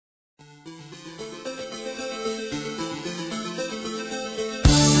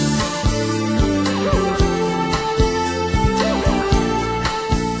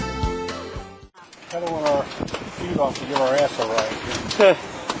off to give our ass a ride.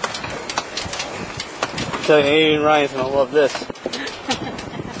 So Adrian Ryan's gonna love this.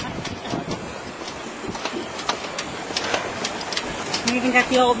 You even got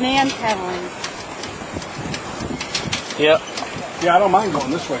the old man pedaling. Yep. Yeah, I don't mind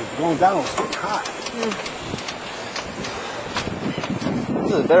going this way. Going down, it's getting hot.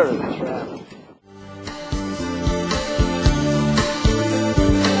 This is better than the trap.